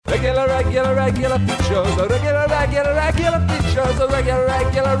regular features, regular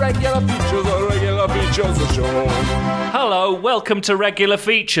features of show. Hello, welcome to Regular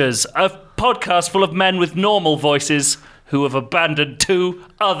Features, a podcast full of men with normal voices who have abandoned two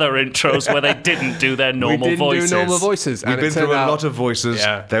other intros where they didn't do their normal voices. Do normal voices. We've been through a lot of voices.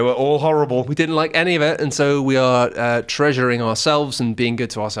 Yeah. They were all horrible. We didn't like any of it, and so we are treasuring ourselves and being good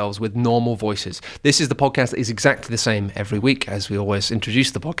to ourselves with normal voices. This is the podcast that is exactly the same every week, as we always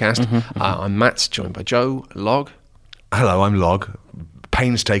introduce the podcast. I'm Matt, joined by Joe, Log. Hello, I'm Log.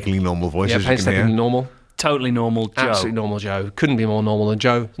 Painstakingly normal voices. Yeah, painstakingly normal. Totally normal Joe. Absolutely normal Joe. Couldn't be more normal than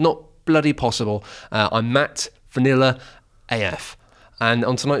Joe. Not bloody possible. I'm Matt, Vanilla AF. And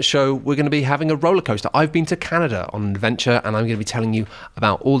on tonight's show, we're going to be having a roller coaster. I've been to Canada on an adventure, and I'm going to be telling you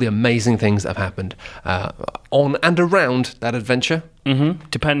about all the amazing things that have happened on and around that adventure.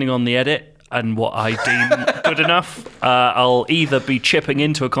 Depending on the edit and what I deem good enough, I'll either be chipping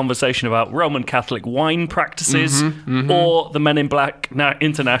into a conversation about Roman Catholic wine practices or the Men in Black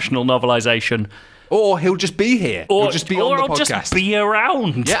international novelisation. Or he'll just be here. Or he'll just be on the I'll podcast. just be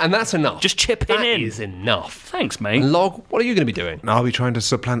around. Yeah, and that's enough. Just chipping in. That is enough. Thanks, mate. And Log, what are you going to be doing? I'll be trying to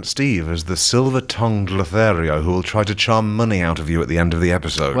supplant Steve as the silver-tongued Lothario who will try to charm money out of you at the end of the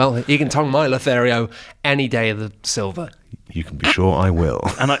episode. Well, you can tongue my Lothario any day of the silver. You can be sure I will.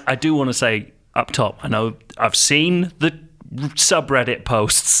 And I do want to say up top, I know I've seen the subreddit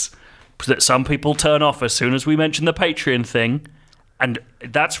posts that some people turn off as soon as we mention the Patreon thing. And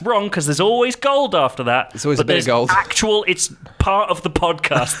that's wrong, because there's always gold after that. It's always a bit of gold. It's part of the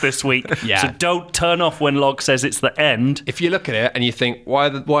podcast this week. Yeah. So don't turn off when Log says it's the end. If you look at it and you think, why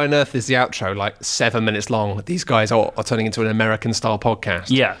on earth is the outro like 7 minutes long? These guys are turning into an American-style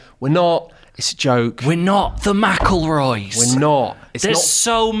podcast. Yeah. We're not. It's a joke. We're not the McElroys. We're not. There's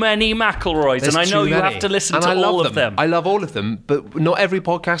so many McElroys, and I know you have to listen to all of them. I love all of them, but not every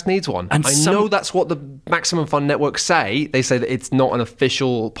podcast needs one. And I know that's what the Maximum Fun Network say. They say that it's not an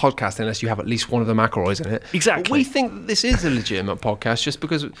official podcast unless you have at least one of the McElroys in it. Exactly. But we think that this is a legitimate podcast just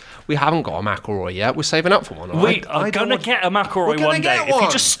because we haven't got a McElroy yet. We're saving up for one. All right? We are going to get a McElroy one day. If you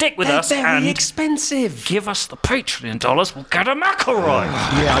just stick with us They're and very expensive. give us the Patreon dollars, we'll get a McElroy.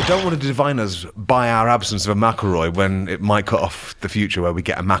 Yeah, I don't want to define us by our absence of a McElroy when it might cut off the future where we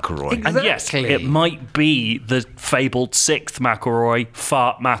get a McElroy. And yes, it might be the fabled sixth McElroy,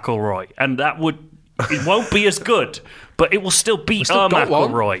 Fart McElroy, and it won't be as good, but it will still beat our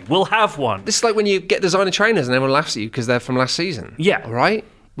McElroy. We'll have one. This is like when you get designer trainers and everyone laughs at you because they're from last season. Yeah. All right?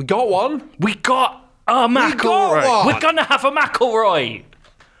 We got one. We got a McElroy. We're going to have a McElroy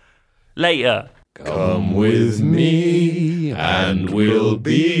later. Come with me, and we'll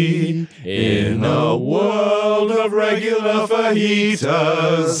be in a world of regular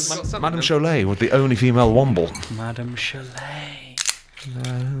fajitas. Madame Cholet was the only female womble. Madame Cholet.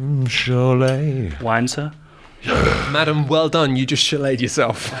 Madame Cholet. Wine, sir? Madam, well done. You just chaletted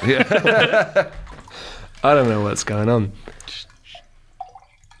yourself. I don't know what's going on.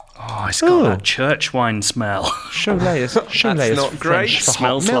 Oh, it's got that church wine smell. Cholet is not great. French for hot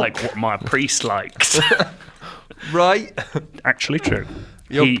Smells milk. like what my priest likes. Right. Actually true.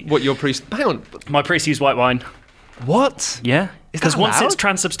 Your priest... Hang on. My priest used white wine. What? Yeah. Because once allowed? it's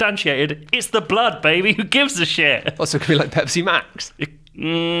transubstantiated, it's the blood, baby. Who gives a shit? Also, it could be like Pepsi Max.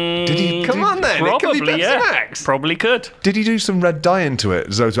 Come on then. Probably, it could be Pepsi yeah. Max. Probably could. Did he do some red dye into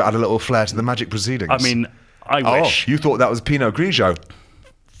it, so to add a little flair to the magic proceedings? I mean, I wish. You thought that was Pinot Grigio.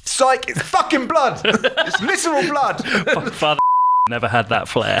 Psych, it's fucking blood. It's literal blood. Father never had that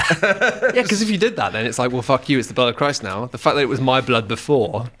flair. Yeah, because if you did that, then it's like, well, fuck you, it's the blood of Christ now. The fact that it was my blood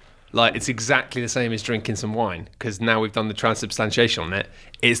before, like, it's exactly the same as drinking some wine, because now we've done the transubstantiation on it.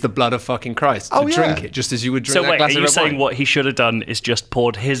 It's the blood of fucking Christ to drink it, just as you would drink So that wait, glass are of you red saying wine. what he should have done is just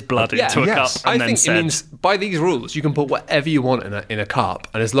poured his blood into a cup and I then think said... it means by these rules you can put whatever you want in a cup,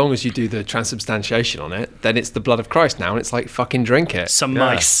 and as long as you do the transubstantiation on it, then it's the blood of Christ now, and it's like, fucking drink it. Some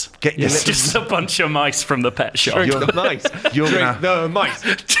mice. Get your lips- Just a bunch of mice from the pet shop. Drink the mice. Drink the mice.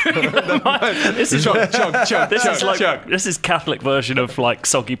 This is Chug, chug, chug, This chug, is like chug. this is Catholic version of like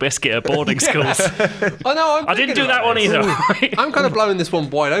soggy biscuit at boarding schools. Oh no, I didn't do that one either. I'm kind of blowing this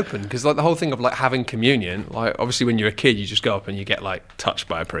one wide open because like the whole thing of like having communion, like obviously when you're a kid you just go up and you get like touched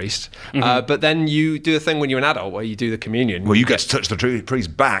by a priest, but then you do a thing when you're an adult where you do the communion. Well, you get to touch the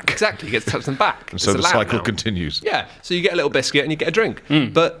priest back. Exactly, you get to touch them back. And so the cycle continues. Yeah, so you get a little biscuit and you get a drink.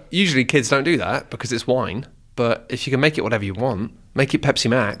 But usually kids don't do that because it's wine. But if you can make it whatever you want, make it Pepsi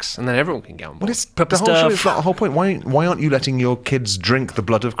Max, and then everyone can get on board. Well, it's the whole point. Why aren't you letting your kids drink the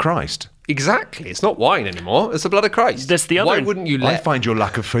blood of Christ? Exactly. It's not wine anymore. It's the blood of Christ. There's the other- Why wouldn't you I let... find your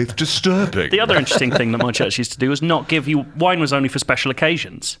lack of faith disturbing. The other interesting thing that my church used to do was not give you... Wine was only for special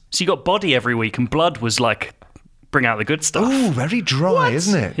occasions. So you got body every week, and blood was like, bring out the good stuff. Ooh, very dry,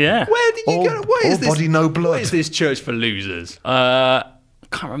 isn't it? Yeah. Where did you All- go? What all is this? body, no blood. What is this church for losers?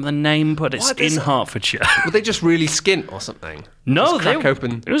 Can't remember the name, but it's What in is it? Hertfordshire. Were they just really skint or something? No, Just crack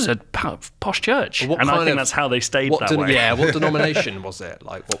open. It was a posh church, What and I kind think of- that's how they stayed What that way. Yeah, what denomination was it?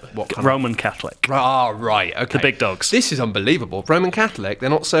 Like what kind Roman Catholic. Right, okay. The big dogs. This is unbelievable. Roman Catholic, they're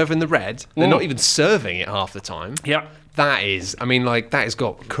not serving the red. They're not even serving it half the time. Yeah. That is, I mean, like, that has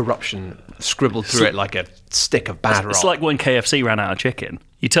got corruption scribbled through it like a stick of bad rock. It's like when KFC ran out of chicken.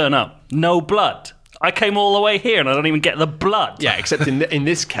 You turn up, no blood. I came all the way here and I don't even get the blood. Yeah, except in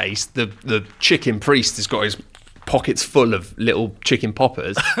this case, the chicken priest has got his pockets full of little chicken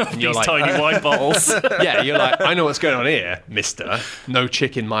poppers. And These tiny wine bottles. yeah, you're like, I know what's going on here, mister. No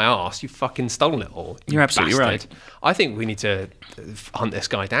chicken my arse. You've fucking stolen it all. you You're absolutely bastard. right. I think we need to hunt this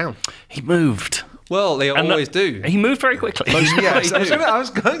guy down. He moved. Well, they And always do. He moved very quickly. Yes, I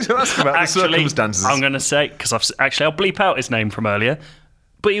was going to ask about the circumstances. I'm going to say, because I'll bleep out his name from earlier,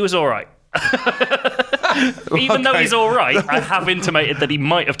 but he was all right. Even though he's all right, I have intimated that he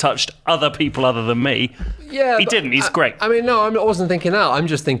might have touched other people other than me. Yeah, He but didn't. He's great. I mean, no, I wasn't thinking that. I'm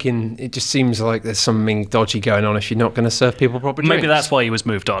just thinking it just seems like there's something dodgy going on if you're not going to serve people proper drinks. Maybe that's why he was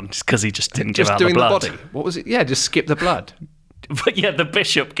moved on, because he just didn't just give out doing the blood. body. What was it? Yeah, just skip the blood. But yeah, the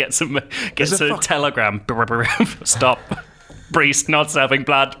bishop gets a fuck- telegram. Stop. Priest not serving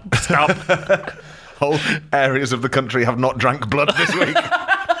blood. Stop. Whole areas of the country have not drank blood this week.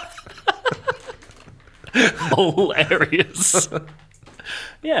 Whole areas.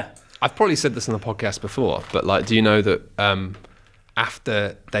 Yeah. I've probably said this on the podcast before, but like, do you know that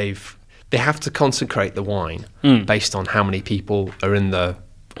after they have to consecrate the wine based on how many people are in the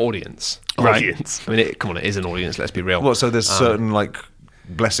audience? Right. Audience. I mean, come on, it is an audience. Let's be real. Well, so there's certain like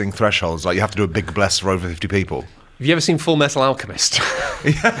blessing thresholds. Like you have to do a big bless for over 50 people. Have you ever seen Full Metal Alchemist?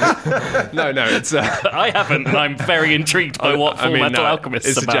 No, it's. I haven't, and I'm very intrigued by what Full Metal Alchemist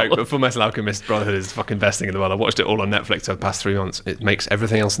is It's about. a joke, but Full Metal Alchemist Brotherhood is the fucking best thing in the world. I watched it all on Netflix over the past 3 months. It makes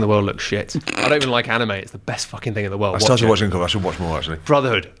everything else in the world look shit. I don't even like anime. It's the best fucking thing in the world. I started Watch it. watching it. I should watch more actually.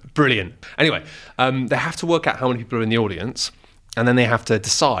 Brotherhood, brilliant. Anyway, they have to work out how many people are in the audience, and then they have to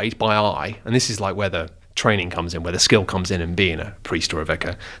decide by eye, and this is like where the training comes in, where the skill comes in being a priest or a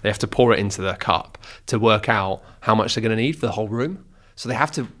vicar. They have to pour it into the cup to work out how much they're going to need for the whole room. So they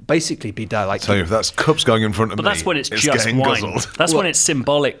have to basically be there like... So if that's cups going in front of But me, that's when it's just getting wine. guzzled. That's when it's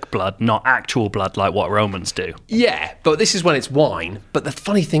symbolic blood, not actual blood like what Romans do. Yeah, but this is when it's wine. But the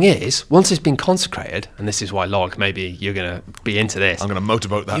funny thing is, once it's been consecrated, and this is why, Log, maybe you're going to be into this. I'm going to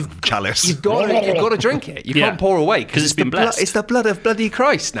motorboat that chalice. You've got to drink it. You Yeah. can't pour away 'Cause it's been the blood. blessed. It's the blood of bloody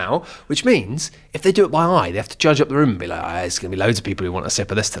Christ now, which means if they do it by eye, they have to judge up the room and be like, "There's going to be loads of people who want a sip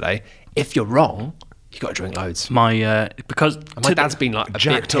of this today." If you're wrong, you got to drink loads. My Dad's been like a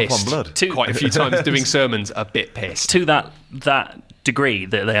jacked bit up on pissed blood. quite a few times doing sermons. A bit pissed. to that degree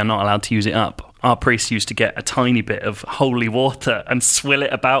that they are not allowed to use it up. Our priests used to get a tiny bit of holy water and swill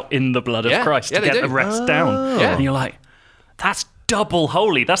it about in the blood of Yeah, Christ yeah, to they get do. the rest down. Yeah. And you're like, that's double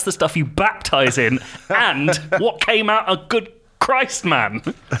holy. That's the stuff you baptize in, and what came out a good Christ man.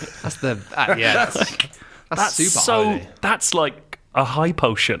 That's the that's super so. holy. That's like a high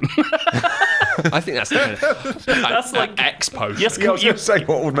potion. I think that's That's like X potion. yes, Yeah, I was going to say,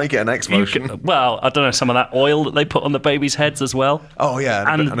 what would make it an explosion? well, I don't know, some of that oil that they put on the baby's heads as well. Oh, yeah,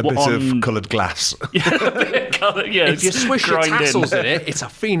 and a bit on- of coloured glass. Yeah, If you swish your grind in. tassels in it, it's a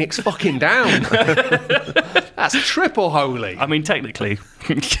phoenix fucking down. That's triple holy. I mean, technically,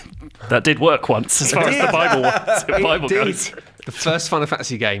 that did work once as far as the Bible goes. The first Final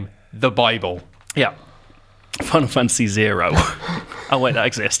Fantasy game, the Bible. Yeah. Final Fantasy 0. Oh, wait, that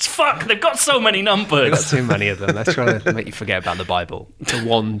exists. Fuck, they've got so many We've got numbers. too many of them. Let's try to make you forget about the Bible. The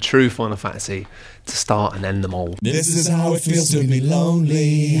one true Final Fantasy to start and end them all. This is how it feels to be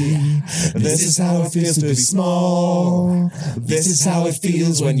lonely. This is how it feels to be small. This is how it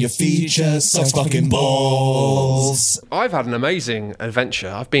feels when your future sucks fucking balls. I've had an amazing adventure.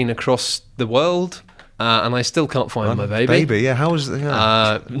 I've been across the world. And I still can't find my baby. Yeah, how was it?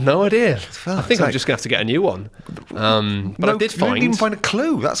 Yeah. No idea. I think I'm sake. just going to have to get a new one. But I did You didn't even find... find a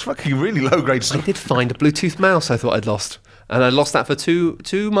clue. That's fucking really low grade I stuff. did find a Bluetooth mouse I thought I'd lost. And I lost that for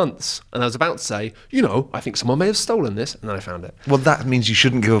two months. And I was about to say, I think someone may have stolen this. And then I found it. Well, that means you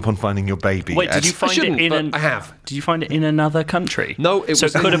shouldn't give up on finding your baby. Wait, did you Ed. find it shouldn't, in but I have. Did you find it in another country? No, it so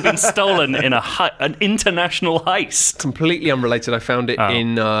was- it could have been stolen in an international heist. Completely unrelated. I found it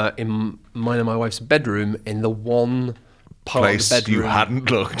in mine and my wife's bedroom in the one part of place the bedroom you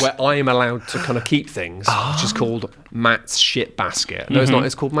hadn't looked. where I am allowed to kind of keep things, which is called Matt's shit basket. No, it's not.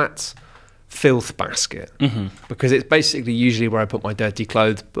 It's called Matt's filth basket because it's basically usually where I put my dirty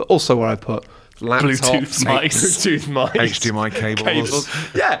clothes, but also where I put laptops, Bluetooth mice. Bluetooth mice, HDMI cables.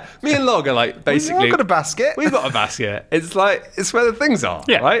 Yeah, me and Log are like basically. We've got a basket. We've got a basket. It's like it's where the things are.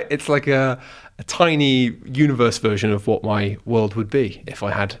 Yeah. Right. It's like a tiny universe version of what my world would be if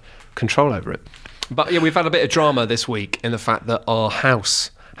I had control over it. But yeah, we've had a bit of drama this week in the fact that our house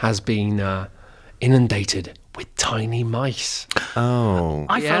has been inundated with tiny mice. Oh.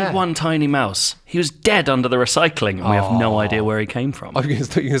 I Yeah. found one tiny mouse. He was dead under the recycling, and we have no idea where he came from. I was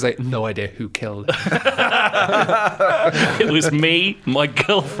going to say, no idea who killed it. It was me, my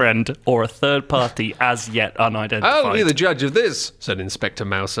girlfriend, or a third party as yet unidentified. I'll be the judge of this, said Inspector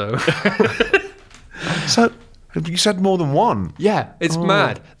Mouso. So, you said more than one. Yeah, it's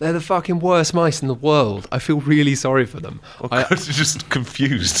mad. They're the fucking worst mice in the world. I feel really sorry for them. I was just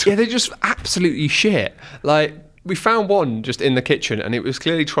confused. Yeah, they're just absolutely shit. Like, we found one just in the kitchen and it was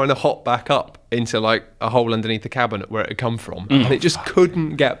clearly trying to hop back up into like a hole underneath the cabinet where it had come from. And it just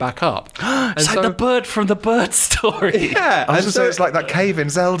couldn't get back up. It's like the bird from the bird story. Yeah. I was and going to say, it's like that cave in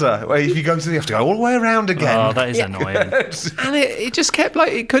Zelda, where if you go to you have to go all the way around again. Oh, that is annoying. And it just kept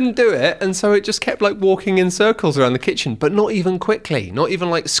like, it couldn't do it. And so it just kept like walking in circles around the kitchen, but not even quickly, not even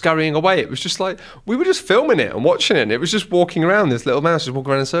like scurrying away. It was just like, we were just filming it and watching it. And it was just walking around, this little mouse just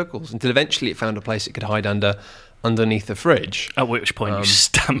walking around in circles until eventually it found a place it could hide underneath the fridge. At which point you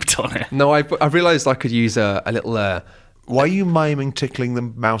stamped on it. No, I realised I could use a little... Why are you miming tickling the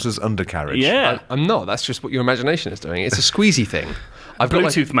mouse's undercarriage? Yeah. I'm not. That's just what your imagination is doing. It's a squeezy thing. I've got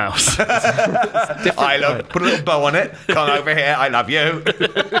like, Bluetooth mouse. I love. Put a little bow on it. Come over here. I love you.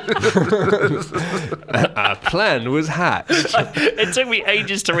 a plan was hatched. It took me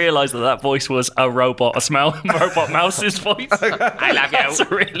ages to realise that voice was a robot mouse's voice. I love you.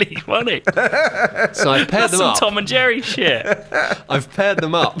 That's really funny. So I've paired That's them some up. Tom and Jerry shit. I've paired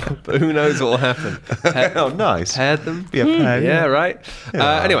them up, but who knows what will happen. Oh, nice. Paired them? Yeah, paired. Yeah, right.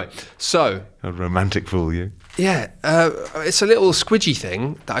 Anyway, so... A romantic fool, you. Yeah, it's a little squidgy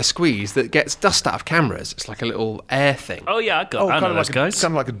thing that I squeeze that gets dust out of cameras. It's like a little air thing. Oh yeah, I know those guys.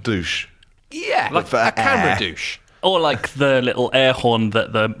 Kind of like a douche. Yeah, like for a camera air. douche. Or like the little air horn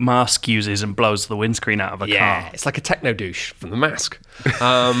that the mask uses and blows the windscreen out of a Yeah, car. it's like a techno douche from The Mask.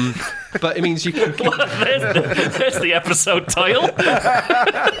 But it means you can keep, There's the episode title.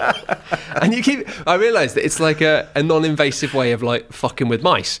 and you keep. I realised that it's like a non-invasive way of like fucking with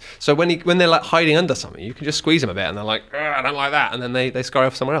mice. So when they're like hiding under something, you can just squeeze them a bit, and they're like, I don't like that, and then they scurry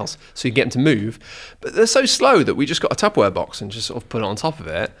off somewhere else. So you can get them to move, but they're so slow that we just got a Tupperware box and just sort of put it on top of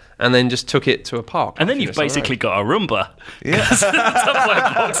it, and then just took it to a park. And then I think you've it's all right. basically got a Roomba. Yeah. The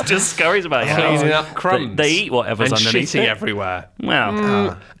Tupperware box just scurries about your house. cleaning up crumbs. They eat whatever's and underneath shitting it. everywhere.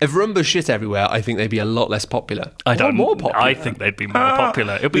 Well, If Roomba shit everywhere, I think they'd be a lot less popular. I Or don't. more popular. I think they'd be more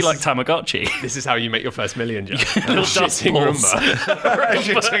popular. It'd be like Tamagotchi. This is how you make your first million, Jack. Little dust Shitting balls.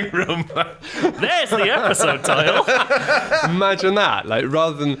 Roomba. There's the episode title. Imagine that. Like,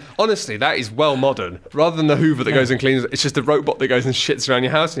 rather than honestly, that is well modern. Rather than the Hoover that goes and cleans, it's just a robot that goes and shits around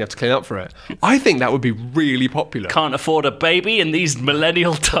your house and you have to clean up for it. I think that would be really popular. Can't afford a baby in these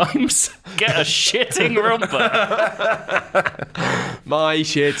millennial times? Get a shitting Roomba. My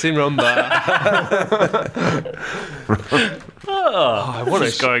shitting Roomba. I want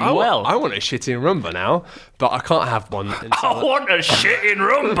This is going well. I want a shitting Roomba now, but I can't have one I until. want a shitting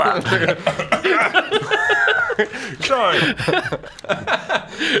Roomba. Sorry.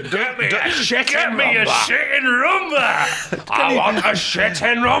 Get me a shitting Roomba. I want a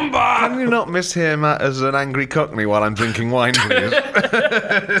shitting Roomba. Can you not mishear Matt as an angry cockney while I'm drinking wine, please?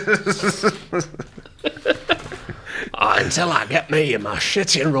 Until I get me my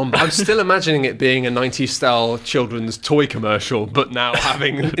shitting Roomba. I'm still imagining it being a 90s style children's toy commercial, but now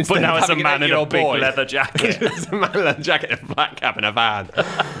having. But now it's a having man in a eight-year-old big boy. leather jacket. It's a man in a leather jacket and a black cap in a van.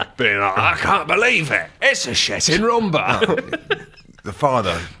 Being like, I can't believe it. It's a shitting Roomba. The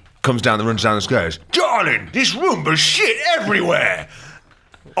father runs down the stairs. Darling, this Roomba's shit everywhere.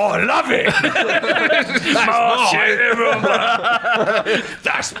 I love it.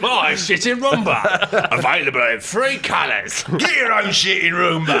 That's my shitting Roomba. Available in 3 colours. Get your own shitting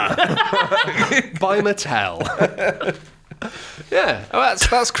Roomba. By Mattel. Yeah, well,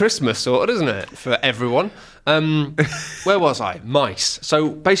 that's Christmas sorted, isn't it, for everyone? Where was I? Mice. So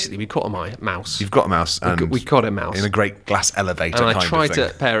basically, we caught a mouse. You've got a mouse, and We caught a mouse. in a great glass elevator And I kind tried of thing.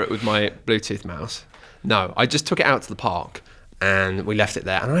 to pair it with my Bluetooth mouse. No, I just took it out to the park and we left it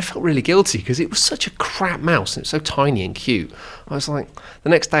there. And I felt really guilty because it was such a crap mouse and it was so tiny and cute. I was like, the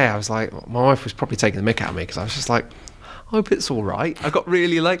next day I was like, my wife was probably taking the mick out of me because I was just like, hope it's all right. I got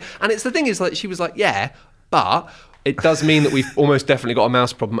really like, and it's the thing is like, she was like, yeah, but it does mean that we've almost definitely got a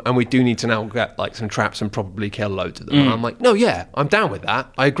mouse problem, and we do need to now get like some traps and probably kill loads of them. And I'm like, no, yeah, I'm down with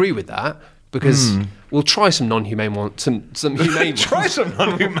that. I agree with that. Because we'll try some non-humane ones, some humane ones. Try some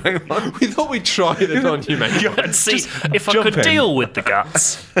non-humane ones. We thought we'd try the non-humane ones. And see if I could deal with the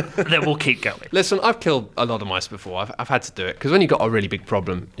guts, then we'll keep going. Listen, I've killed a lot of mice before. I've had to do it. Because when you've got a really big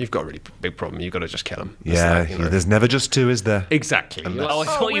problem, you've got a really big problem, you've got to just kill them. Yeah, there's never just two, is there? Exactly. Oh, I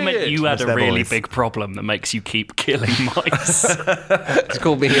thought you meant you had a really big problem that makes you keep killing mice. It's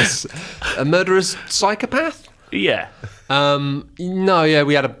called being a murderous psychopath? Yeah. No, yeah,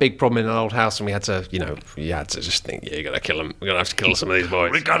 we had a big problem in an old house, and we had to, you had to just think, yeah, you got to kill them. We're gonna have to kill some of these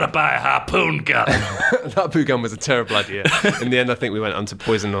boys. We gotta buy a harpoon gun. That harpoon gun was a terrible idea. In the end, I think we went onto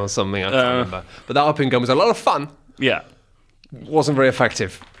poison or something. I can't remember. But that harpoon gun was a lot of fun. Yeah. Wasn't very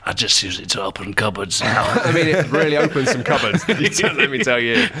effective. I just use it to open cupboards now. I mean, it really opened some cupboards. Let me tell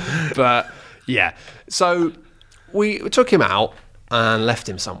you. But yeah, so we took him out and left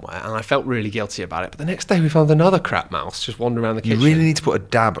him somewhere, and I felt really guilty about it. But the next day we found another crap mouse just wandering around the kitchen. You really need to put a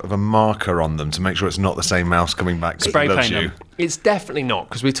dab of a marker on them to make sure it's not the same mouse coming back. 'cause Spray it loves paint you. them. It's definitely not,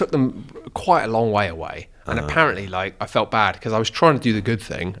 because we took them quite a long way away. And apparently, like, I felt bad because I was trying to do the good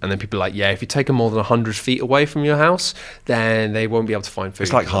thing, and then people are like, yeah, if you take them more than 100 feet away from your house, then they won't be able to find food.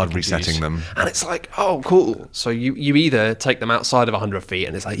 It's like that hard they can resetting use. them. And it's like, oh, cool. So you either take them outside of 100 feet,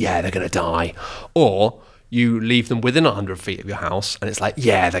 and it's like, yeah, they're going to die. Or you leave them within 100 feet of your house, and it's like,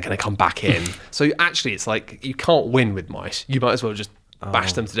 yeah, they're going to come back in. So actually, it's like, you can't win with mice. You might as well just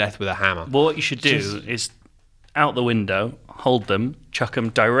bash them to death with a hammer. Well, what you should do is out the window, hold them, chuck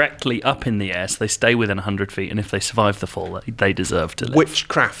them directly up in the air so they stay within 100 feet, and if they survive the fall, they deserve to live.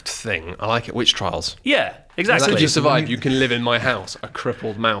 Witchcraft thing. I like it. Witch trials. Yeah, exactly. If you survive, you can live in my house, a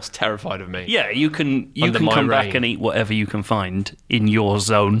crippled mouse terrified of me. Yeah, you can Under my come back reign. and eat whatever you can find in your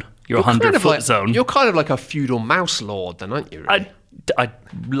zone, your 100-foot zone. You're kind of like a feudal mouse lord, then, aren't you? Really? I'd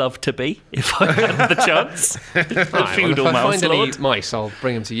love to be if I had the chance. The Right, feudal well, if I mouse find lord. any mice, I'll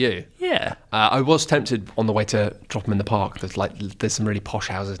bring them to you. Yeah. I was tempted on the way to drop them in the park. There's some really posh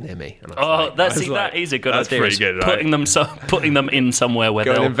houses near me. And I was That is a good that's idea. pretty is good, right? Putting them in somewhere where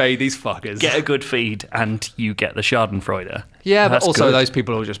go and they'll invade these fuckers. get a good feed and you get the Schadenfreude. Yeah, but That's also good. those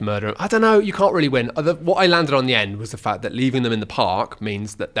people will just murder them. I don't know. You can't really win. What I landed on the end was the fact that leaving them in the park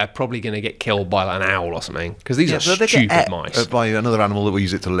means that they're probably going to get killed by like an owl or something. Because these are So they get stupid ate mice. by another animal that will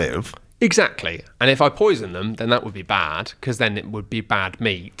use it to live. Exactly. And if I poison them, then that would be bad, because then it would be bad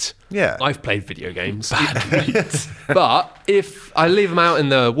meat. Yeah. I've played video games. But if I leave them out in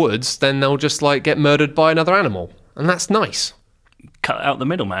the woods, then they'll just like get murdered by another animal. And that's nice. Cut out the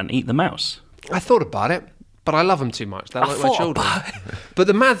middleman, eat the mouse. I thought about it, but I love them too much. They're like my children. But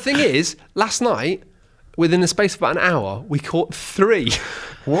the mad thing is, last night, within the space of about an hour, we caught 3.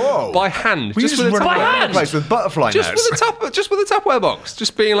 Whoa! By hand. We just with a run Tupperware around box. the place with butterfly Just nets. with a Tupperware box,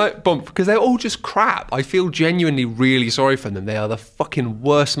 just being like bump, because they're all just crap. I feel genuinely really sorry for them. They are the fucking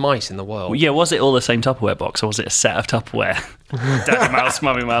worst mice in the world. Yeah, was it all the same Tupperware box or was it a set of Tupperware? Daddy mouse,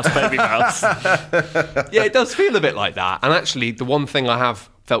 mummy mouse, baby mouse. Yeah, it does feel a bit like that. And actually, the one thing I have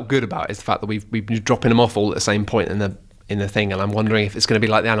felt good about is the fact that we've been dropping them off all at the same point in the thing, and I'm wondering if it's going to be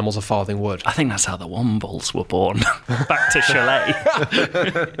like the animals of Farthing Wood. I think that's how the Wombles were born. Back to Chalet.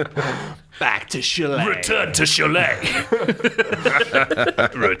 Back to Chalet. Return to Chalet.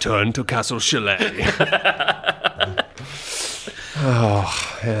 Return to Castle Chalet.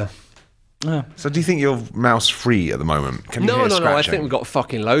 Oh, yeah. So do you think you're mouse free at the moment? Can you No. hear I scratching? think we've got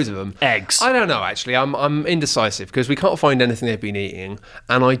fucking loads of them. Eggs. I don't know, actually. I'm indecisive because we can't find anything they've been eating.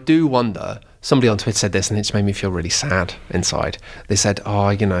 And I do wonder, somebody on Twitter said this and it's made me feel really sad inside. They said,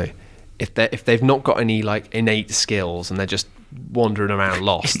 if they've not got any like innate skills and they're just wandering around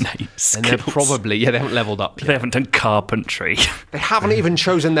lost, Innate then they're skills. probably, they haven't leveled up They yet. haven't done carpentry. They haven't even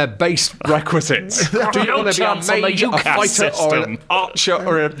chosen their base requisites. Do you No want to be a chance on the mage, a UCAS fighter, or an system. archer,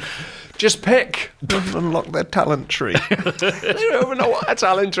 or a... Just pick. Don't unlock their talent tree. They don't even know what a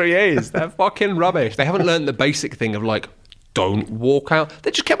talent tree is. They're fucking rubbish. They haven't learned the basic thing of like, don't walk out.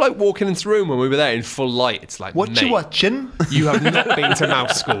 They just kept like walking into the room when we were there in full light. It's like, What mate, you watching? you have not been to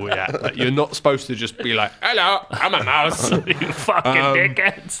mouse school yet. Like, you're not supposed to just be like, hello, I'm a mouse. You fucking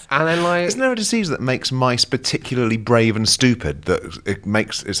dickheads. And then like, Isn't there a disease that makes mice particularly brave and stupid? That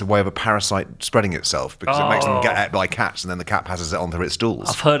it's a way of a parasite spreading itself because it makes them get ate by cats, and then the cat passes it on through its stools.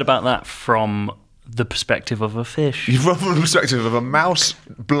 I've heard about that from the perspective of a fish. From the perspective of a mouse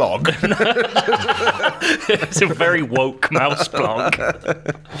blog. It's a very woke mouse blog.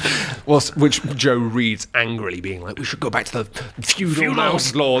 Which Joe reads angrily, being like, we should go back to the feudal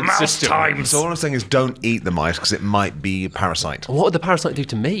mouse lord mouse system. times. So all I'm saying is don't eat the mice because it might be a parasite. What would the parasite do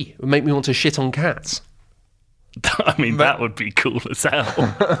to me? It would make me want to shit on cats. I mean, that would be cool as hell.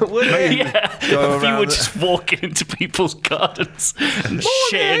 Would it? Yeah, Go if you around were the- just walking into people's gardens and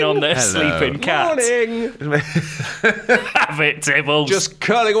shitting on their Hello. sleeping cats. Morning. Have it, Tibbles. Just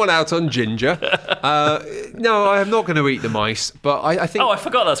curling one out on Ginger. No, I am not going to eat the mice, but I think... Oh, I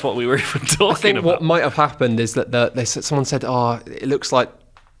forgot that's what we were even talking I think about. what might have happened is that someone said, it looks like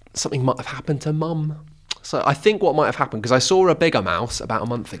something might have happened to Mum. So I think what might have happened, because I saw a bigger mouse about a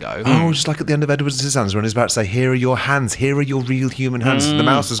month ago. Oh, just like at the end of Edward Scissorhands when he's about to say, here are your hands, here are your real human hands. The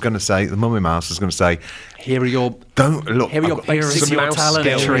mouse is going to say, the mummy mouse is going to say, Here are your... don't look. Here are your I've got basic some mouse talent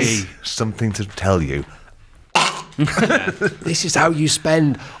skills. tree. Something to tell you. This is how you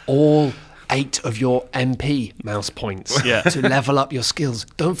spend all 8 of your MP mouse points Yeah. to level up your skills.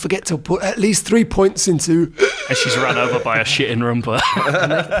 Don't forget to put at least 3 points into... And she's run over by a shitting rumpa.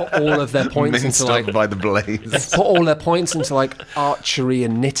 And they've put all of their points Minced into up like... by the blaze. Put all their points into like archery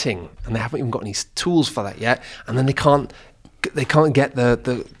and knitting, and they haven't even got any tools for that yet. And then they can't get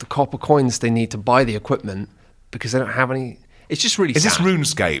the copper coins they need to buy the equipment because they don't have any. It's just really Is this sad.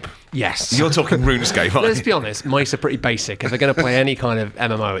 RuneScape? Yes. You're talking RuneScape, aren't Let's you? be honest, mice are pretty basic. If they're going to play any kind of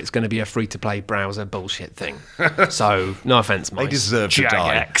MMO, it's going to be a free-to-play browser bullshit thing. So, no offense, They mice. deserve to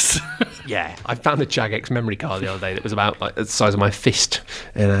die. Jagex. Yeah, I found a Jagex memory card the other day that was about like the size of my fist.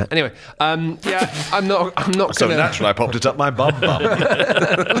 Anyway, yeah, I'm not So going to. naturally, I popped it up my bum.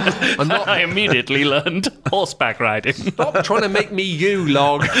 I immediately learned horseback riding. Stop trying to make me you,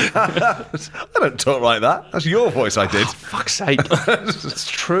 Log. I don't talk like that. That's your voice I did. Fuck's sake. It's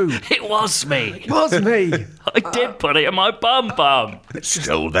true. It was me. It was me. I did put it in my bum. It's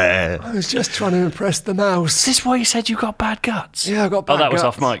still there. I was just trying to impress the mouse. Is this why you said you got bad guts? Yeah, I got bad Oh, that was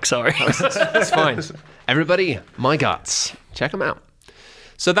guts. off mic, sorry. That's fine. Everybody, my guts. Check them out.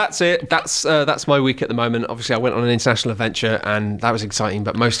 So that's it. That's my week at the moment. Obviously, I went on an international adventure, and that was exciting.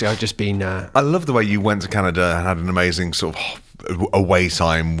 But mostly, I've just been. I love the way you went to Canada and had an amazing sort of away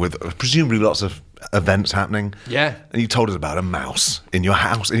time with presumably lots of events happening. Yeah. And you told us about a mouse in your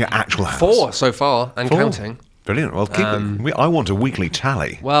house, in your actual house. 4 so far, and 4. counting. Brilliant. Well, keep it. I want a weekly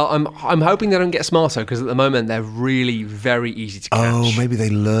tally. Well, I'm hoping they don't get smarter because at the moment they're really very easy to catch. Oh, maybe they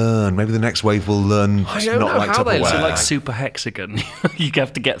learn. Maybe the next wave will learn I to don't not know like how they Tupperware. learn. So like Super Hexagon, you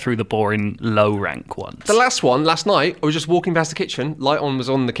have to get through the boring low rank ones. The last one, last night, I was just walking past the kitchen. Light on was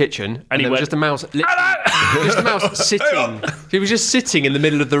on the kitchen, and he there was went, just a mouse. Just a mouse sitting. He was just sitting in the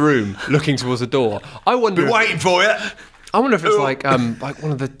middle of the room, looking towards the door. I wonder. Been waiting for you. I wonder if it's like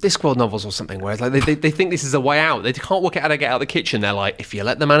one of the Discworld novels or something, where it's like they think this is a way out. They can't work out how to get out of the kitchen. They're like, if you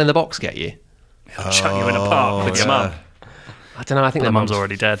let the man in the box get you, Chuck you in a park with your mum. I don't know. I think The their mum's mum's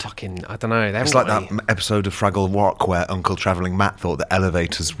already dead. Fucking, I don't know. It's like that episode of Fraggle Rock where Uncle Travelling Matt thought that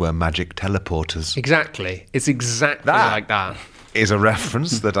elevators were magic teleporters. Exactly. It's exactly That. like that. Is a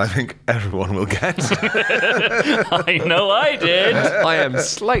reference that I think everyone will get. I know I did. I am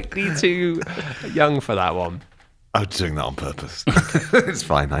slightly too young for that one. I'm doing that on purpose. It's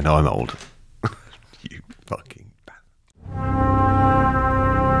fine. I know I'm old. You fucking bastard.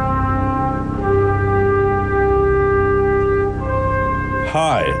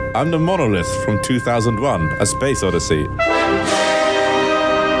 Hi, I'm the Monolith from 2001, A Space Odyssey.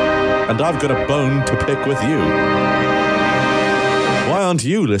 And I've got a bone to pick with you. Why aren't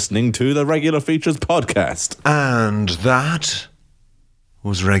you listening to the Regular Features podcast? And that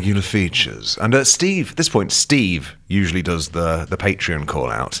was Regular Features. And Steve, at this point, Steve usually does the Patreon call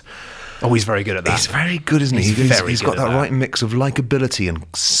out. Oh, he's very good at that. He's very good, isn't he? He's very He's good got at that that. right mix of likability and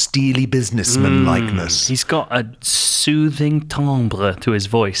steely businessman likeness. He's got a soothing timbre to his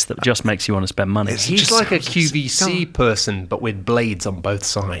voice that just makes you want to spend money. It's- He's just like a sounds- QVC person, but with blades on both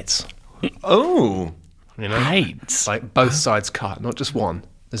sides. Oh, You know, Blades. like both sides cut, not just one.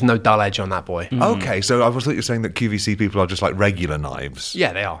 There's no dull edge on that boy. okay. So I thought you were saying that QVC people are just like regular knives.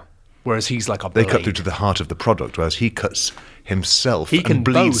 Yeah, they are. Whereas he's like a They blade. cut through to the heart of the product, whereas he cuts himself He can and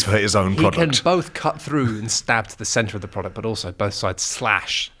bleeds both, for his own He can product. both cut through and stab to the center of the product, but also both sides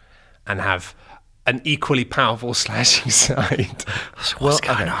slash and have an equally powerful slashing side. What's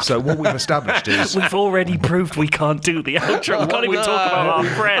going on? So what we've established is We've already proved we can't do the outro. We can't even talk about our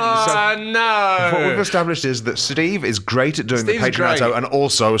friends. Oh, no. what we've established is that Steve is great at doing Steve's the Patreon great. outro and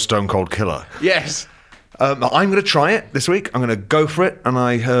also a stone cold killer. Yes. I'm going to try it this week. I'm going to go for it, and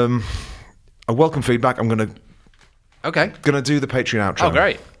I welcome feedback. I'm going Okay. to do the Patreon outro. Oh,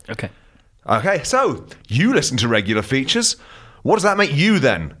 great. Okay. Okay, so you listen to regular features. What does that make you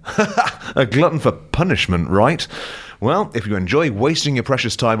then? A glutton for punishment, right? Well, if you enjoy wasting your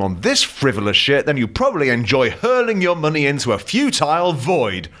precious time on this frivolous shit, then you probably enjoy hurling your money into a futile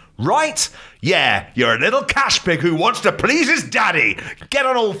void, right? Yeah, you're a little cash pig who wants to please his daddy. Get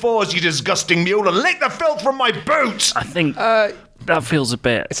on all fours, you disgusting mule, and lick the filth from my boot! I think that feels a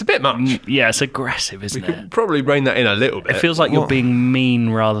bit... It's a bit much. Yeah, it's aggressive, isn't We it? could probably rein that in a little bit. It feels like you're being mean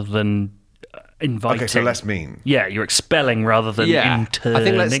rather than inviting. Okay, so less mean. Yeah, you're expelling rather than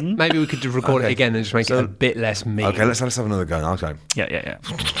interning. I think maybe we could record it again and just make it a bit less mean. Okay, let's have another go. Okay. Yeah.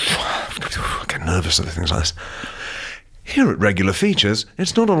 I get nervous at things like this. Here at Regular Features,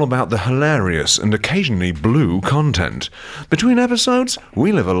 it's not all about the hilarious and occasionally blue content. Between episodes,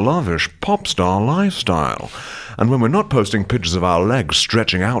 we live a lavish pop star lifestyle. And when we're not posting pictures of our legs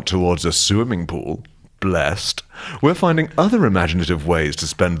stretching out towards a swimming pool, blessed, we're finding other imaginative ways to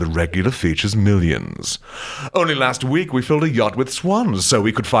spend the Regular Features millions. Only last week we filled a yacht with swans so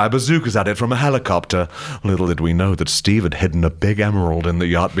we could fire bazookas at it from a helicopter. Little did we know that Steve had hidden a big emerald in the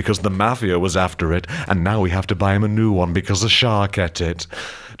yacht because the mafia was after it, and now we have to buy him a new one because a shark ate it.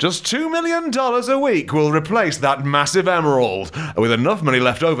 Just $2 million a week will replace that massive emerald, with enough money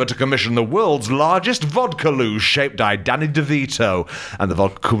left over to commission the world's largest vodka luge shaped by Danny DeVito, and the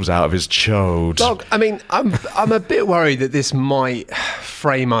vodka comes out of his chode. Dog, I mean, I'm a bit worried that this might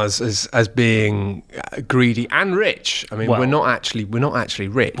frame us as being greedy and rich. I mean, Well- we're not actually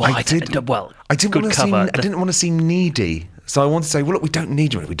rich. Well, I didn't good want to seem. cover. I didn't want to seem needy, so I want to say, well, look, we don't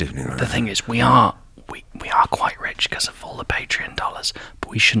need you. We do. The thing is, we are quite rich because of all the Patreon dollars, but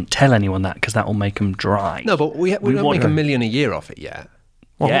we shouldn't tell anyone that because that will make them dry. No, but we don't want make $1 million a year off it yet.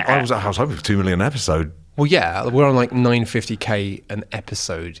 Well, Yeah. I was hoping for $2 million an episode. Well, yeah, we're on like $950K an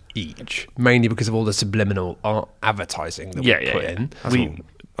episode each, mainly because of all the subliminal advertising that we put in.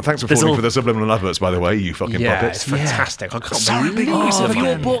 Thanks for There's falling all- for the subliminal adverts, by the way, you fucking Yeah, puppets. it's fantastic. I can't Sorry, believe big it. use of If you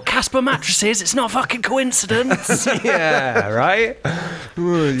all them. bought Casper mattresses, it's not a fucking coincidence. Yeah, right?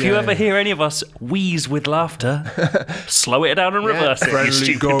 If you ever hear any of us wheeze with laughter, slow it down and reverse it, you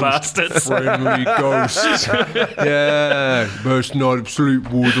stupid bastards. Friendly ghost. Yeah, best not sleep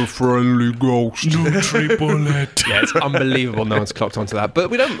with a friendly ghost. bullet. Yeah, it's unbelievable no one's clocked onto that.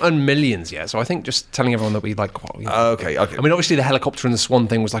 But we don't earn millions yet, so I think just telling everyone that we like... What we, Okay. I mean, obviously the helicopter and the swan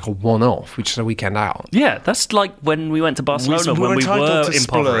thing was like a one-off, which is a weekend out. Yeah, that's like when we went to Barcelona when we entitled were to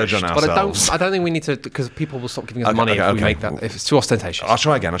splurge impoverished. on But ourselves. I don't think we need to, because people will stop giving us Okay, money if we okay. make that, if it's too ostentatious. I'll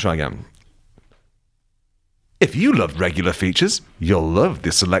try again. If you love regular features, you'll love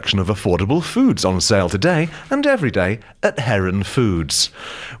the selection of affordable foods on sale today and every day at Heron Foods.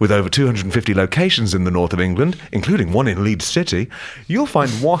 With over 250 locations in the north of England, including one in Leeds City, you'll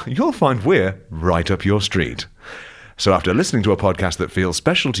find we're right up your street. So after listening to a podcast that feels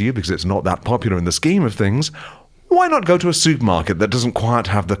special to you because it's not that popular in the scheme of things, why not go to a supermarket that doesn't quite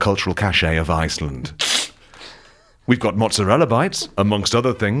have the cultural cachet of Iceland? We've got mozzarella bites, amongst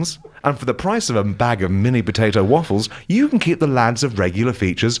other things, and for the price of a bag of mini potato waffles, you can keep the lads of Regular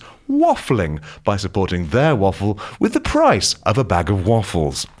Features waffling by supporting their waffle with the price of a bag of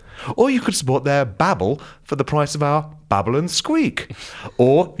waffles. Or you could support their babble for the price of our babble and squeak.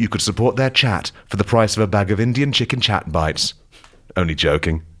 Or you could support their chat for the price of a bag of Indian chicken chat bites. Only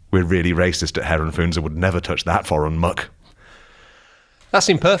joking. We're really racist at Heron Foods and would never touch that foreign muck. That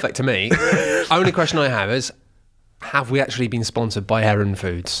seemed perfect to me. Only question I have is, have we actually been sponsored by Heron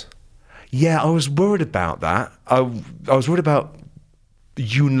Foods? Yeah, I was worried about that. I was worried about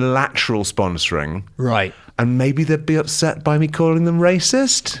unilateral sponsoring. Right. And maybe they'd be upset by me calling them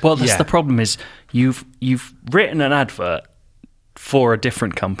racist. Well, that's Yeah. the problem is you've written an advert for a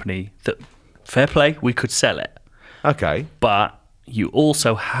different company that, fair play, we could sell it. Okay. But you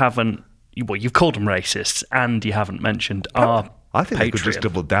also haven't, you've called them racists and you haven't mentioned our I think they could just Patreon.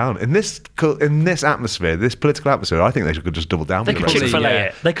 double down. In this atmosphere, this political atmosphere, I think they could just double down. They with could the racism. Chick-fil-A yeah.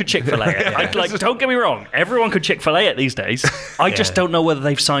 it. They could Chick-fil-A it. Like, don't get me wrong. Everyone could Chick-fil-A it these days. I just don't know whether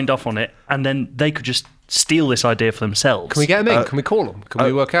they've signed off on it, and then they could just steal this idea for themselves. Can we get them in? Can we call them? Can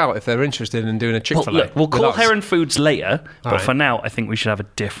we work out if they're interested in doing a Well, Chick-fil-A? look, we'll with call us? Heron Foods later, but right. for now, I think we should have a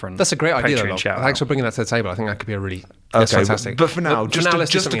different. That's a great idea, Patreon though. shout-out. Thanks for bringing that to the table. I think that could be a really that's Okay, fantastic. but for now, let's just do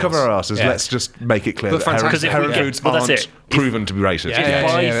to something cover else. our asses, Yeah. let's just make it clear But that fantastic. Heron Because if we- Foods well, that's aren't it. proven to be racist.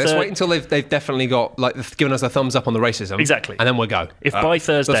 by Let's Thur- wait until they've definitely got given us a thumbs up on the racism. Exactly. And then we'll go. If by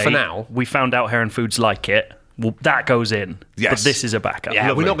Thursday but for now, we found out Heron Foods like it, well, that goes in. Yes. But this is a backup.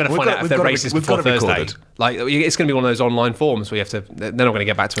 yeah, we're not going to We've find got- out if we've they're got to be- racist we've before got to be Thursday. recorded. Like it's going to be one of those online forums where you have to. They're not going to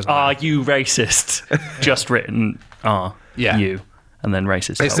get back to us. Are you racist? Just written Yeah. you. And then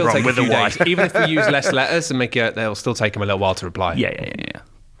racist. They still wrong take a with few a Y. days. Even if we use less letters and make it, they'll still take them a little while to reply. Yeah.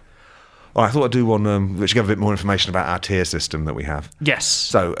 Oh, I thought I'd do one which gave a bit more information about our tier system that we have. Yes.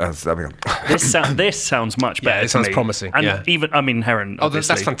 So, This sounds much better. it to sounds me. promising, And yeah. even, Heron. Oh, that's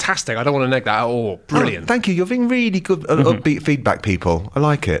obviously. fantastic. I don't want to neg that at all. Brilliant. Oh, thank you. You're being really good, upbeat feedback, people. I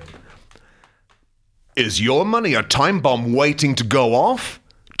like it. Is your money a time bomb waiting to go off?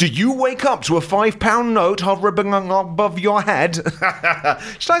 Do you wake up to a £5 note hovering above your head?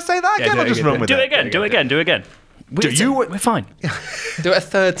 Should I say that again or just run with Do it it? again. Do it again. Do it again. We're fine. Do it a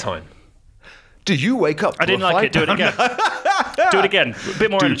third time. Do you wake up to I didn't a like it. Do it £5 again. Do it again. A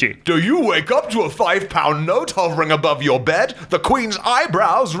bit more energy. Do you wake up to a £5 note hovering above your bed, the Queen's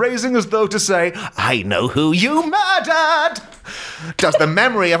eyebrows raising as though to say, I know who you murdered? Does the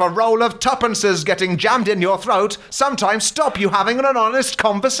memory of a roll of tuppences getting jammed in your throat sometimes stop you having an honest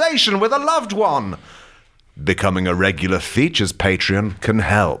conversation with a loved one? Becoming a regular Features Patreon can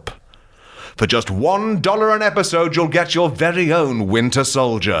help. For just $1 an episode, you'll get your very own Winter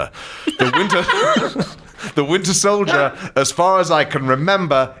Soldier. The Winter Soldier, as far as I can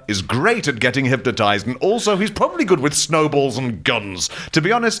remember, is great at getting hypnotized, and also he's probably good with snowballs and guns. To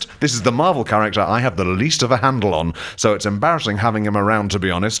be honest, this is the Marvel character I have the least of a handle on, so it's embarrassing having him around, to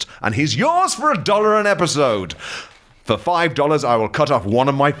be honest, and he's yours for $1 an episode. For $5, I will cut off one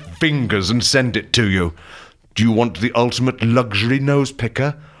of my fingers and send it to you. Do you want the ultimate luxury nose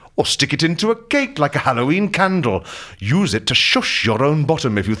picker? Or stick it into a cake like a Halloween candle. Use it to shush your own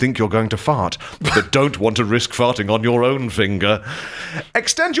bottom if you think you're going to fart, but don't want to risk farting on your own finger.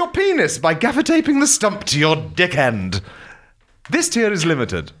 Extend your penis by gaffer taping the stump to your dick end. This tier is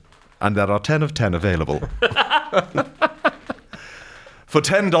limited, and there are 10 of 10 available. For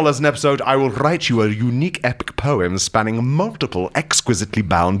 $10 an episode, I will write you a unique epic poem spanning multiple exquisitely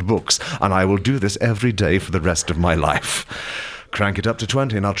bound books, and I will do this every day for the rest of my life. Crank it up to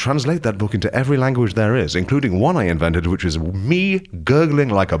 20 and I'll translate that book into every language there is, including one I invented, which is me gurgling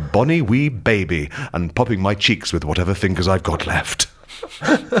like a bonny wee baby and popping my cheeks with whatever fingers I've got left.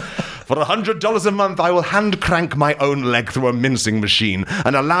 For $100 a month, I will hand crank my own leg through a mincing machine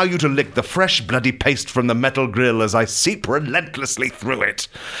and allow you to lick the fresh bloody paste from the metal grill as I seep relentlessly through it.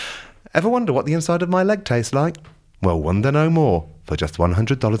 Ever wonder what the inside of my leg tastes like? Well, wonder no more for just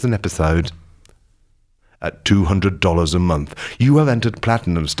 $100 an episode. At $200 a month, you have entered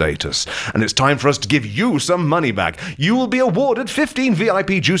platinum status, and it's time for us to give you some money back. You will be awarded 15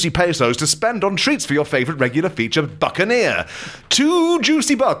 VIP Juicy Pesos to spend on treats for your favourite regular feature buccaneer. 2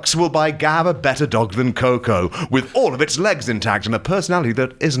 Juicy Bucks will buy Gav a better dog than Coco, with all of its legs intact and a personality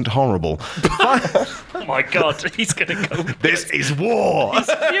that isn't horrible. Oh my God, he's going to go. This is war!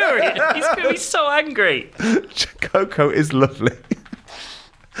 He's furious. He's going to be so angry. Coco is lovely.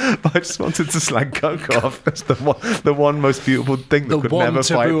 But I just wanted to slag Coco off as the one most beautiful thing that could never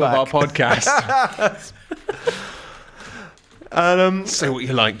fight taboo back. of our podcast. And, Say what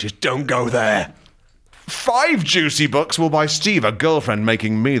you like, just don't go there. 5 Juicy Bucks will buy Steve a girlfriend,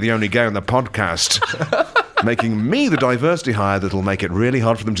 making me the only gay on the podcast. Making me the diversity hire that'll make it really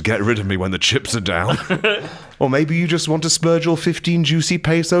hard for them to get rid of me when the chips are down. Or maybe you just want to splurge your 15 Juicy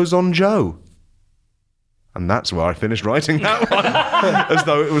Pesos on Joe. And that's where I finished writing that one. As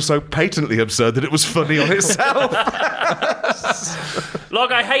though it was so patently absurd that it was funny on itself.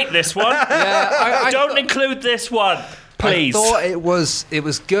 Log, I hate this one. Yeah, Don't include this one, please. I thought it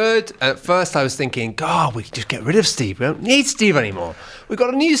was good. At first, I was thinking, God, we could just get rid of Steve. We don't need Steve anymore. We've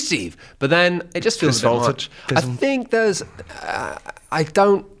got a new Steve. But then it just feels a bit much. I think there's. I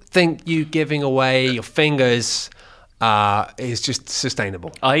don't think you giving away your fingers is just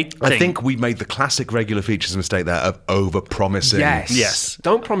sustainable. I think we made the classic regular features mistake there of over-promising. Yes.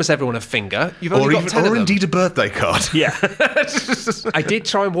 Don't promise everyone a finger. You've only got 10 of or them. indeed a birthday card. Yeah. I did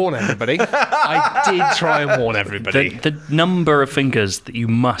try and warn everybody. The number of fingers that you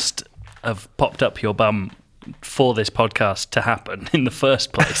must have popped up your bum for this podcast to happen in the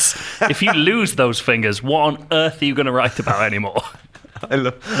first place. If you lose those fingers, what on earth are you going to write about anymore? I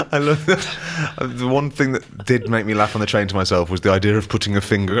love the one thing that did make me laugh on the train to myself was the idea of putting a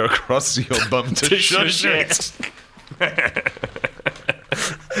finger across your bum to shush it.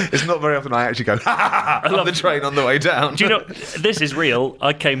 It's not very often I actually go on the train on the way down. Do you know, this is real.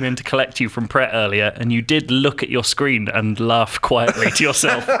 I came in to collect you from Pret earlier, and you did look at your screen and laugh quietly to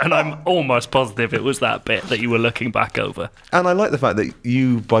yourself, and I'm almost positive it was that bit that you were looking back over. And I like the fact that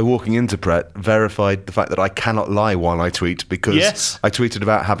you, by walking into Pret, verified the fact that I cannot lie while I tweet, because I tweeted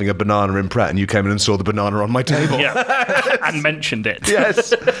about having a banana in Pret, and you came in and saw the banana on my table. Yeah, and mentioned it.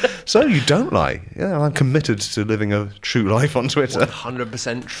 Yes. So you don't lie. Yeah, I'm committed to living a true life on Twitter.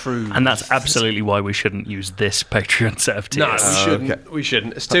 100% true. And that's absolutely why we shouldn't use this Patreon set of tiers. No, we shouldn't. Okay. We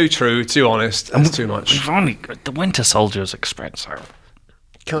shouldn't. It's too true, too honest. It's too much. We've only got the Winter Soldier's expensive.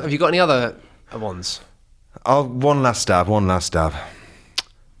 Have you got any other ones? Oh, one last stab.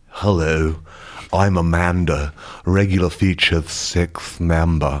 Hello, I'm Amanda, regular features 6th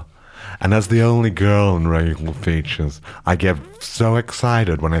member. And as the only girl in regular features, I get so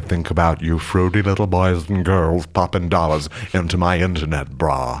excited when I think about you fruity little boys and girls popping dollars into my internet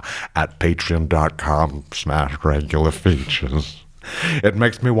bra at patreon.com/regular features. It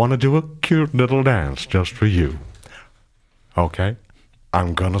makes me want to do a cute little dance just for you. Okay,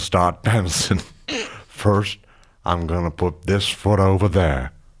 I'm gonna start dancing. First, I'm gonna put this foot over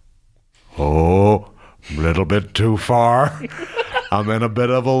there. Oh, a little bit too far. I'm in a bit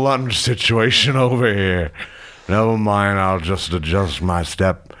of a lunge situation over here. Never mind, I'll just adjust my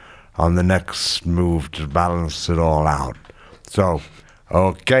step on the next move to balance it all out. So,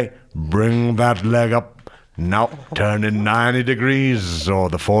 okay, bring that leg up. Now, turn it 90 degrees, or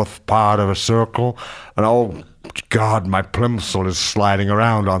the fourth part of a circle. And oh, God, my plimsoll is sliding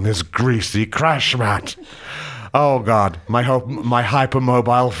around on this greasy crash mat. Oh, God, my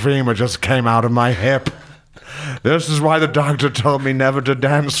hypermobile femur just came out of my hip. This is why the doctor told me never to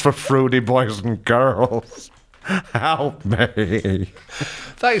dance for fruity boys and girls. Help me.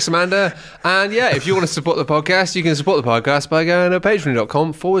 Thanks, Amanda. And yeah, if you want to support the podcast, you can support the podcast by going to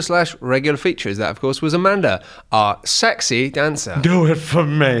patreon.com/regular features. That, of course, was Amanda, our sexy dancer. Do it for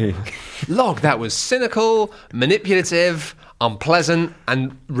me. Log, that was cynical, manipulative, unpleasant,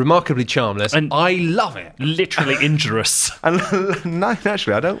 and remarkably charmless. And I love it. Literally injurious. And no,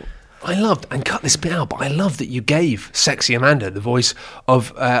 actually, I don't. I loved, and cut this bit out, but I love that you gave sexy Amanda the voice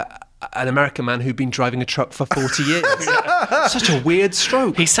of an American man who'd been driving a truck for 40 years. Such a weird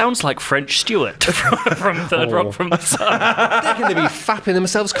stroke. He sounds like French Stewart from Third Rock from the Sun. They're going to be fapping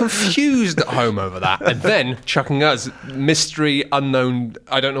themselves confused at home over that, and then chucking us mystery, unknown,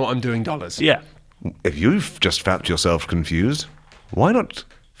 I don't know what I'm doing dollars. Yeah. If you've just fapped yourself confused, why not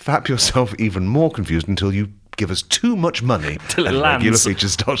fap yourself even more confused until you give us too much money Till it lands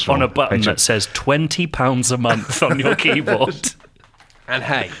on a button that says £20 a month on your keyboard. And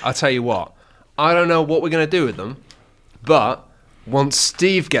hey, I'll tell you what, I don't know what we're going to do with them, but once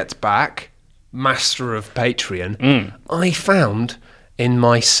Steve gets back, master of Patreon, I found in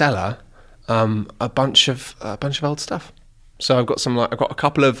my cellar a bunch of old stuff. So I've got I've got a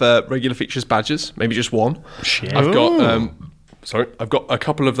couple of regular features badges, maybe just one. Shit. I've got I've got a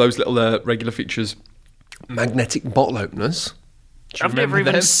couple of those little regular features magnetic bottle openers. I've never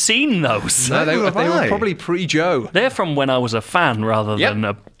even seen those. No, they were probably pre-Joe. They're from when I was a fan rather than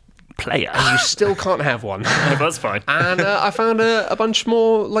a player. You still can't have one. That's fine. And I found a bunch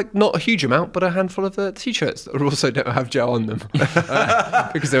more, like not a huge amount, but a handful of t-shirts that also don't have Joe on them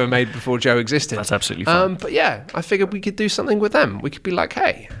because they were made before Joe existed. That's absolutely fine. But yeah, I figured we could do something with them. We could be like,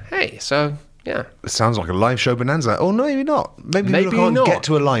 hey, so yeah. It sounds like a live show bonanza. Oh, no, maybe not. Maybe we can't not. get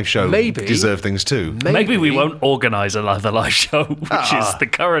to a live show. Maybe. Deserve things too. Maybe we won't organise another live show, which is the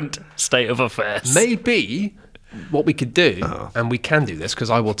current state of affairs. Maybe what we could do, and we can do this because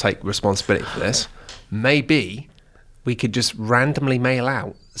I will take responsibility for this, maybe we could just randomly mail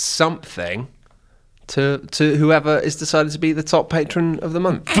out something to whoever is decided to be the top patron of the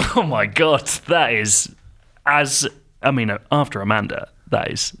month. Oh my God, that is, after Amanda, that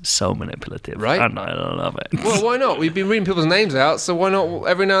is so manipulative. Right? And I love it. Well, why not? We've been reading people's names out, so why not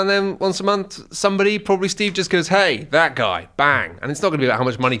every now and then, once a month, somebody, probably Steve, just goes, hey, that guy, bang. And it's not going to be about how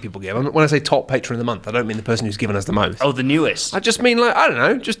much money people give. When I say top patron of the month, I don't mean the person who's given us the most. Oh, the newest. I just mean, like, I don't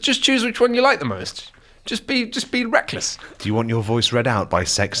know, just choose which one you like the most. Just be reckless. Do you want your voice read out by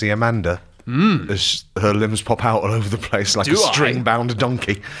sexy Amanda? As her limbs pop out all over the place like a string-bound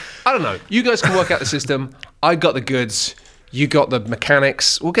donkey. I don't know. You guys can work out the system. I got the goods. You got the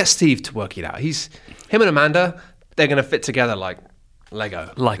mechanics. We'll get Steve to work it out. Him and Amanda, they're going to fit together like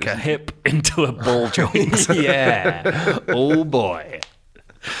Lego. Like a hip into a ball joint. Yeah. Oh, boy.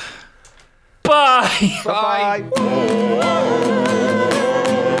 Bye. Bye.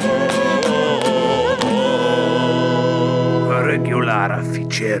 Regular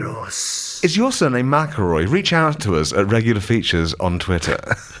Ficheros. Is your surname McElroy? Reach out to us at Regular Features on Twitter.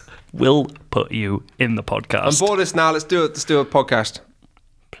 We'll put you in the podcast. I'm bored of this now. Let's do it. Let's do a podcast.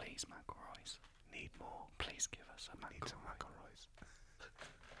 Please, McElroys. Need more. Please give us a McElroys.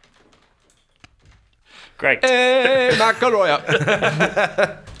 Great. Hey, McElroy up.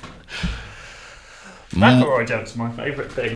 McElroy jokes are my favourite thing.